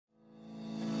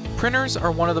Printers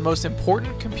are one of the most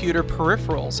important computer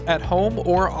peripherals at home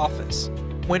or office.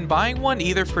 When buying one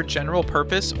either for general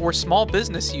purpose or small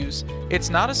business use, it's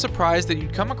not a surprise that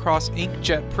you'd come across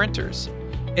inkjet printers.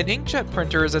 An inkjet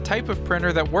printer is a type of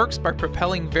printer that works by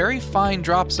propelling very fine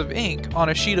drops of ink on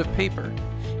a sheet of paper.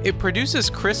 It produces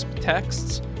crisp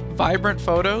texts, vibrant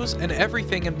photos, and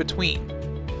everything in between.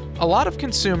 A lot of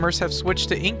consumers have switched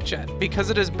to inkjet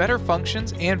because it has better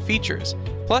functions and features,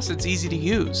 plus it's easy to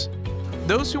use.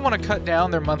 Those who want to cut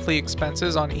down their monthly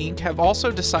expenses on ink have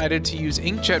also decided to use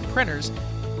inkjet printers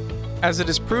as it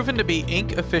is proven to be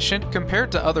ink efficient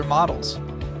compared to other models.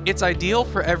 It's ideal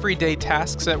for everyday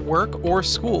tasks at work or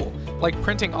school, like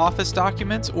printing office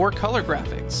documents or color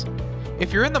graphics.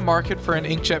 If you're in the market for an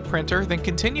inkjet printer, then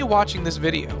continue watching this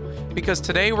video, because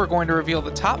today we're going to reveal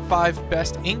the top 5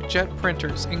 best inkjet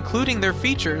printers, including their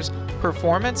features,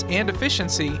 performance and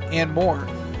efficiency, and more.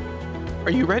 Are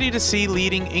you ready to see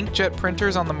leading inkjet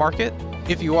printers on the market?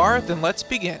 If you are, then let's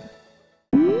begin.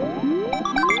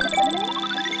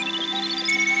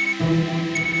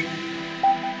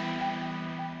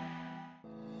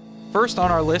 First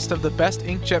on our list of the best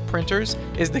inkjet printers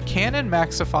is the Canon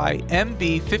Maxify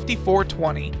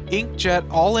MB5420 Inkjet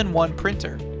All-in-One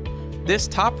Printer. This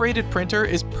top-rated printer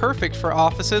is perfect for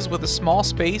offices with a small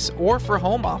space or for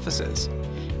home offices.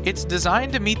 It's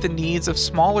designed to meet the needs of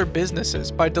smaller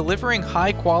businesses by delivering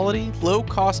high-quality,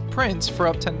 low-cost prints for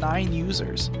up to 9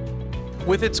 users.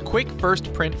 With its quick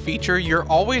first print feature, you're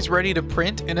always ready to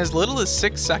print in as little as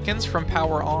 6 seconds from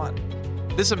power on.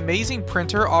 This amazing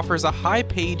printer offers a high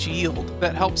page yield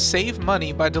that helps save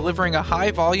money by delivering a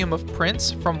high volume of prints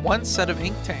from one set of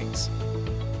ink tanks.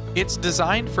 It's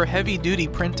designed for heavy-duty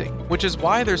printing, which is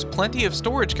why there's plenty of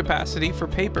storage capacity for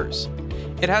papers.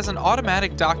 It has an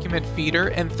automatic document feeder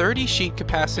and 30-sheet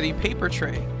capacity paper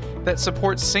tray that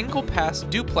supports single-pass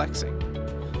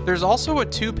duplexing. There's also a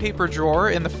 2-paper drawer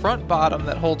in the front bottom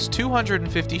that holds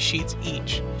 250 sheets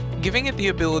each, giving it the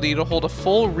ability to hold a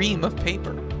full ream of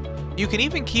paper. You can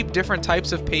even keep different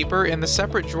types of paper in the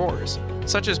separate drawers,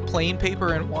 such as plain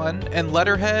paper in one and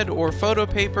letterhead or photo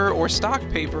paper or stock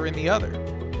paper in the other.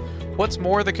 What's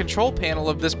more, the control panel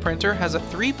of this printer has a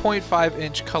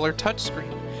 3.5-inch color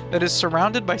touchscreen that is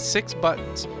surrounded by 6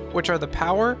 buttons, which are the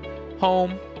power,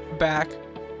 home, back,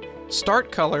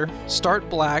 start color, start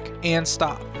black, and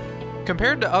stop.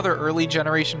 Compared to other early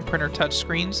generation printer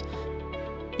touchscreens,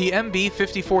 the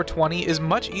MB5420 is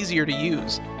much easier to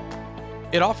use.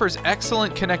 It offers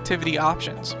excellent connectivity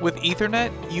options with Ethernet,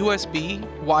 USB,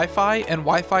 Wi-Fi, and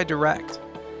Wi-Fi Direct.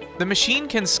 The machine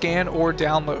can scan or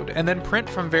download and then print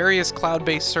from various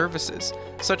cloud-based services,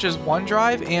 such as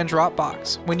OneDrive and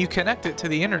Dropbox, when you connect it to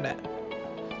the internet.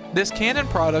 This Canon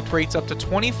product rates up to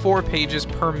 24 pages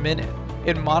per minute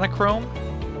in monochrome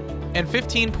and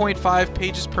 15.5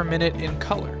 pages per minute in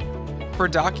color. For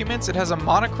documents, it has a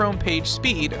monochrome page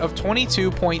speed of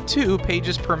 22.2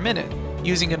 pages per minute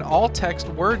using an all-text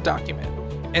Word document,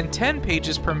 and 10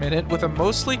 pages per minute with a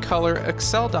mostly color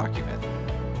Excel document.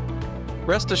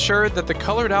 Rest assured that the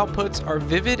colored outputs are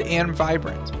vivid and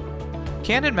vibrant.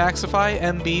 Canon Maxify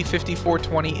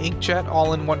MB5420 Inkjet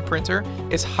All-in-One Printer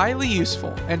is highly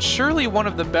useful and surely one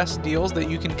of the best deals that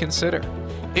you can consider.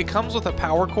 It comes with a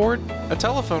power cord, a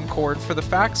telephone cord for the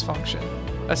fax function,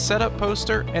 a setup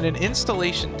poster, and an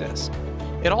installation disc.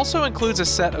 It also includes a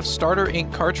set of starter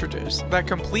ink cartridges that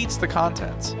completes the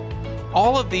contents.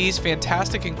 All of these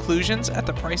fantastic inclusions at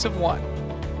the price of one.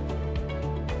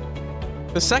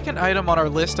 The second item on our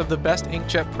list of the best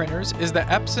inkjet printers is the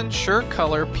Epson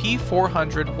SureColor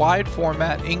P400 wide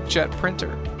format inkjet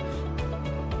printer.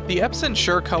 The Epson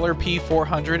SureColor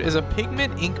P400 is a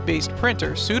pigment ink-based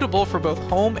printer suitable for both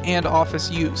home and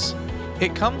office use.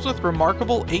 It comes with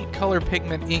remarkable 8-color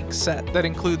pigment ink set that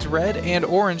includes red and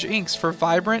orange inks for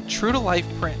vibrant, true-to-life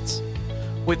prints.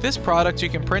 With this product, you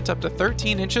can print up to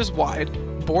 13 inches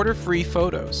wide, border-free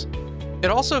photos. It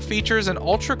also features an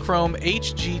ultra-chrome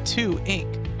HG2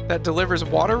 ink that delivers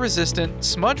water-resistant,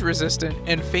 smudge-resistant,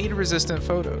 and fade-resistant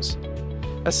photos.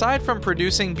 Aside from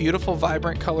producing beautiful,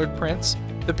 vibrant colored prints,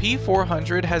 the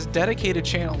P400 has dedicated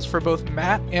channels for both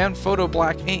matte and photo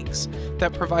black inks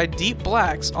that provide deep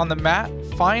blacks on the matte,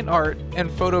 fine art,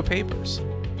 and photo papers.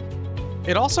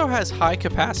 It also has high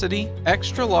capacity,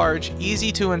 extra large,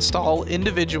 easy to install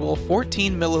individual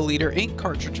 14 milliliter ink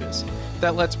cartridges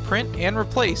that lets print and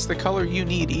replace the color you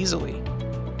need easily.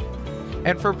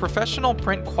 And for professional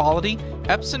print quality,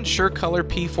 Epson SureColor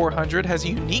P400 has a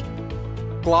unique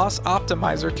Gloss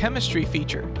Optimizer chemistry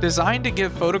feature designed to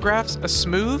give photographs a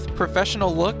smooth,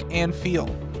 professional look and feel.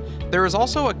 There is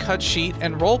also a cut sheet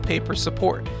and roll paper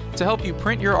support to help you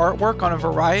print your artwork on a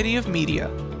variety of media.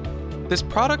 This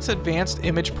product's advanced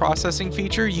image processing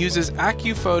feature uses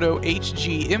AccuPhoto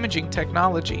HG imaging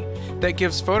technology that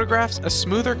gives photographs a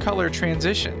smoother color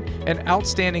transition and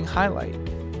outstanding highlight.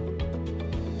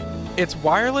 It's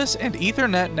wireless and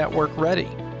Ethernet network ready.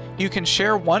 You can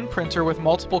share one printer with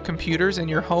multiple computers in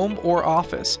your home or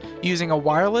office using a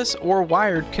wireless or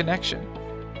wired connection.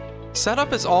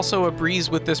 Setup is also a breeze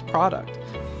with this product.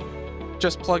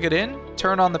 Just plug it in,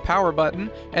 turn on the power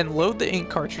button, and load the ink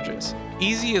cartridges.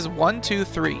 Easy as 1, 2,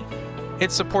 3.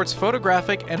 It supports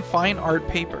photographic and fine art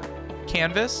paper,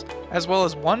 canvas, as well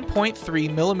as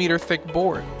 1.3mm thick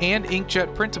board and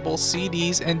inkjet printable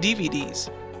CDs and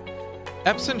DVDs.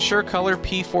 Epson SureColor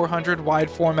P400 wide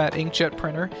format inkjet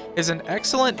printer is an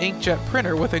excellent inkjet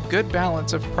printer with a good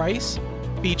balance of price,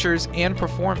 features, and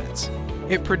performance.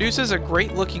 It produces a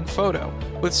great looking photo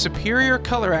with superior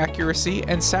color accuracy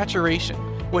and saturation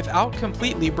without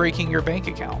completely breaking your bank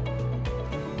account.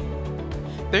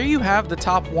 There you have the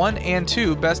top 1 and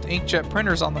 2 best inkjet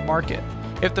printers on the market.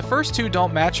 If the first 2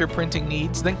 don't match your printing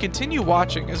needs, then continue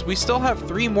watching as we still have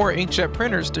 3 more inkjet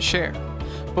printers to share.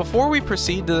 Before we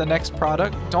proceed to the next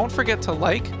product, don't forget to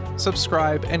like,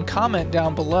 subscribe, and comment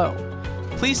down below.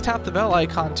 Please tap the bell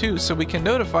icon too so we can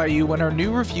notify you when our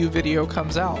new review video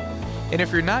comes out. And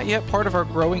if you're not yet part of our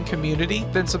growing community,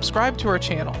 then subscribe to our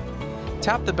channel.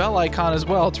 Tap the bell icon as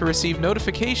well to receive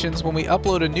notifications when we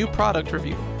upload a new product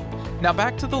review. Now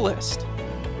back to the list.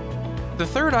 The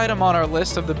third item on our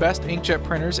list of the best inkjet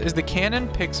printers is the Canon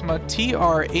PIXMA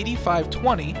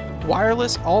TR8520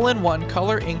 wireless all-in-one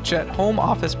color inkjet home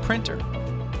office printer.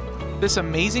 This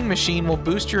amazing machine will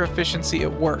boost your efficiency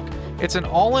at work. It's an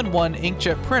all-in-one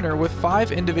inkjet printer with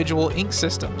 5 individual ink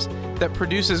systems that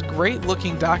produces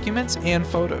great-looking documents and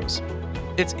photos.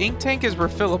 Its ink tank is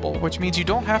refillable, which means you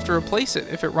don't have to replace it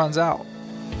if it runs out.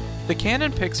 The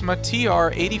Canon PIXMA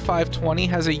TR8520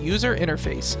 has a user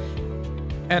interface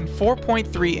and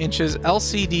 4.3 inches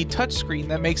LCD touchscreen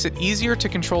that makes it easier to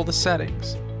control the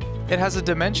settings. It has a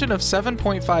dimension of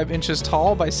 7.5 inches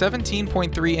tall by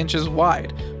 17.3 inches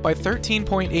wide by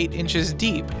 13.8 inches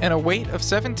deep and a weight of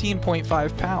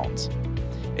 17.5 pounds.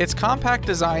 Its compact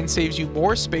design saves you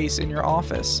more space in your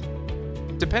office.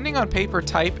 Depending on paper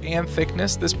type and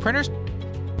thickness, this printer's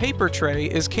paper tray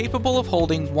is capable of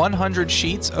holding 100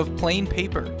 sheets of plain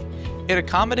paper. It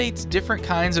accommodates different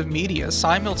kinds of media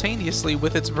simultaneously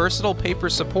with its versatile paper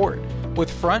support, with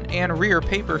front and rear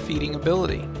paper feeding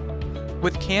ability.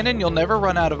 With Canon, you'll never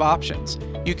run out of options.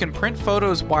 You can print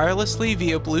photos wirelessly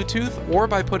via Bluetooth or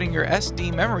by putting your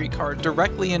SD memory card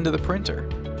directly into the printer.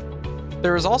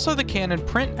 There is also the Canon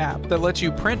Print app that lets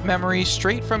you print memories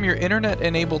straight from your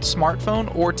internet-enabled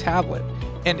smartphone or tablet,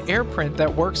 and AirPrint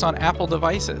that works on Apple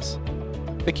devices.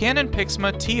 The Canon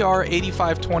PIXMA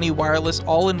TR8520 wireless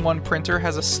all-in-one printer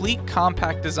has a sleek,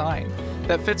 compact design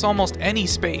that fits almost any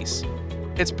space.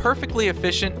 It's perfectly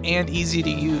efficient and easy to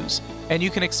use, and you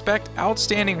can expect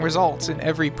outstanding results in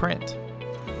every print.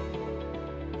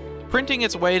 Printing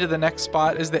its way to the next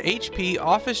spot is the HP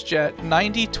OfficeJet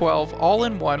 9012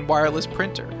 all-in-one wireless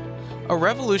printer, a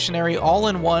revolutionary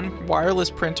all-in-one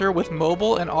wireless printer with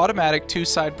mobile and automatic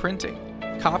 2-side printing,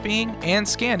 copying, and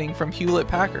scanning from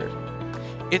Hewlett-Packard.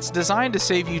 It's designed to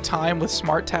save you time with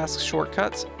Smart Task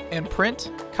shortcuts and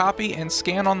print, copy, and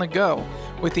scan on the go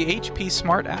with the HP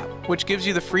Smart app, which gives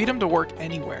you the freedom to work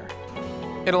anywhere.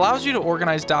 It allows you to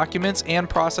organize documents and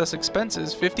process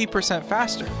expenses 50%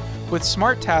 faster with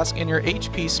Smart Task in your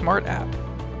HP Smart app.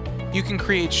 You can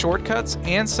create shortcuts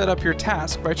and set up your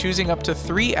task by choosing up to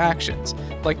 3 actions,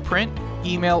 like print,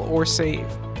 email, or save.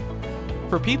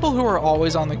 For people who are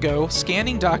always on the go,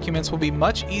 scanning documents will be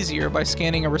much easier by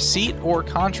scanning a receipt or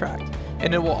contract,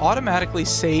 and it will automatically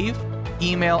save,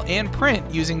 email, and print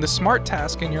using the Smart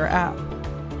Task in your app.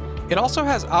 It also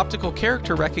has optical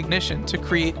character recognition to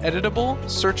create editable,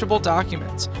 searchable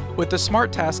documents with the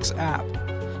Smart Tasks app.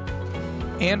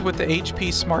 And with the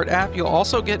HP Smart app, you'll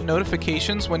also get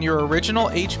notifications when your original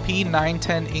HP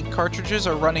 910 ink cartridges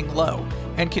are running low,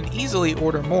 and can easily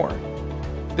order more.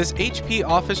 This HP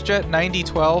OfficeJet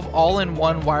 9012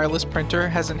 all-in-one wireless printer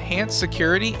has enhanced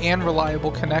security and reliable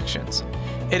connections.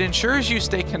 It ensures you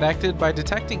stay connected by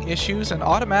detecting issues and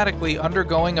automatically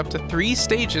undergoing up to 3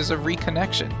 stages of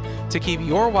reconnection to keep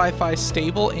your Wi-Fi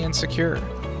stable and secure.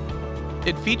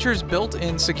 It features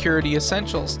built-in security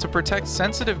essentials to protect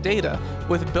sensitive data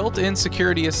with built-in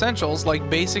security essentials like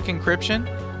basic encryption,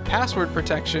 password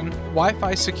protection,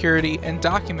 Wi-Fi security, and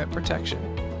document protection.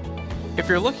 If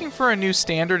you're looking for a new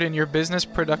standard in your business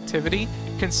productivity,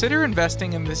 consider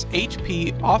investing in this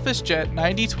HP OfficeJet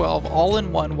 9012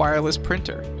 all-in-one wireless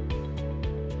printer.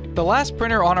 The last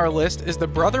printer on our list is the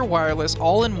Brother Wireless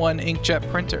all-in-one inkjet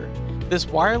printer. This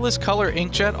wireless color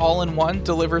inkjet all-in-one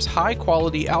delivers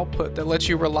high-quality output that lets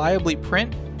you reliably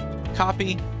print,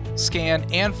 copy, scan,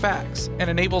 and fax, and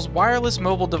enables wireless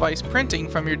mobile device printing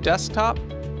from your desktop,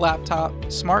 laptop,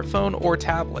 smartphone, or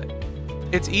tablet.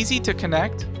 It's easy to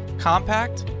connect,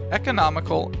 compact,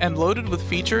 economical, and loaded with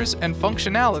features and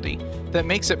functionality that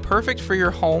makes it perfect for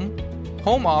your home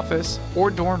office,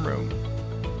 or dorm room.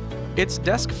 Its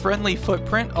desk-friendly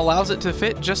footprint allows it to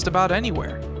fit just about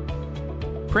anywhere.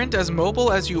 Print as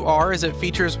mobile as you are, as it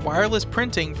features wireless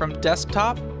printing from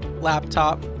desktop,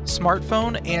 laptop,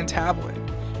 smartphone, and tablet.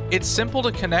 It's simple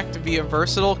to connect via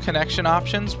versatile connection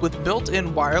options with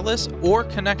built-in wireless, or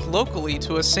connect locally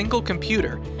to a single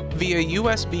computer via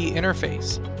USB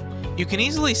interface. You can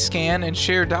easily scan and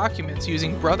share documents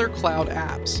using Brother Cloud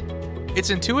apps. Its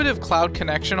intuitive cloud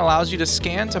connection allows you to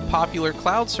scan to popular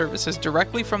cloud services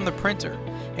directly from the printer,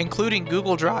 including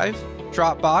Google Drive,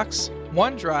 Dropbox,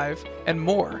 OneDrive, and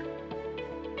more.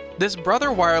 This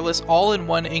Brother Wireless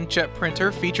all-in-one inkjet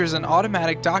printer features an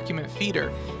automatic document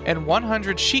feeder and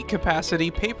 100 sheet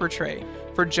capacity paper tray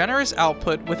for generous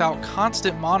output without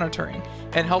constant monitoring,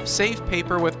 and helps save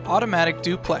paper with automatic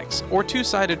duplex or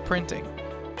two-sided printing.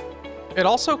 It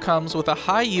also comes with a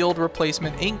high-yield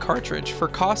replacement ink cartridge for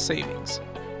cost savings.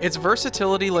 Its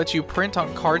versatility lets you print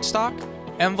on cardstock,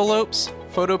 envelopes,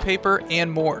 photo paper,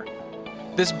 and more.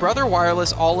 This Brother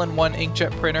Wireless all-in-one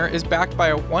inkjet printer is backed by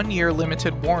a 1-year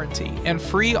limited warranty and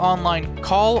free online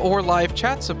call or live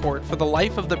chat support for the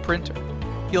life of the printer.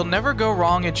 You'll never go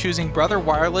wrong in choosing Brother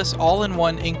Wireless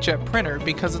all-in-one inkjet printer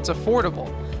because it's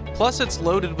affordable, plus it's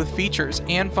loaded with features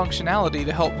and functionality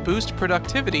to help boost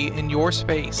productivity in your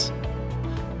space.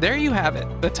 There you have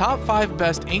it, the top 5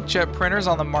 best inkjet printers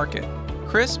on the market.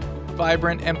 Crisp,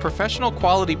 vibrant, and professional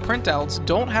quality printouts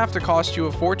don't have to cost you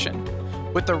a fortune.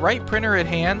 With the right printer at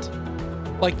hand,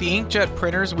 like the inkjet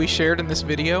printers we shared in this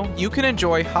video, you can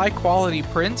enjoy high-quality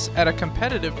prints at a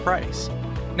competitive price.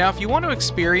 Now, if you want to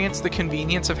experience the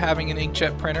convenience of having an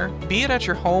inkjet printer, be it at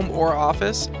your home or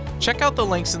office, check out the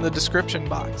links in the description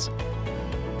box.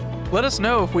 Let us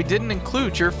know if we didn't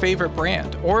include your favorite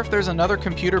brand, or if there's another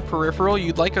computer peripheral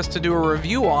you'd like us to do a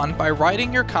review on by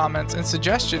writing your comments and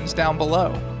suggestions down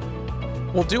below.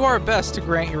 We'll do our best to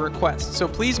grant your request, so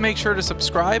please make sure to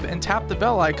subscribe and tap the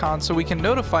bell icon so we can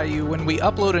notify you when we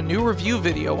upload a new review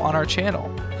video on our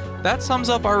channel. That sums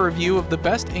up our review of the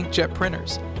best inkjet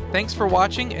printers. Thanks for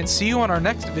watching, and see you on our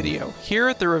next video here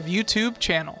at the ReviewTube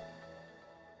channel.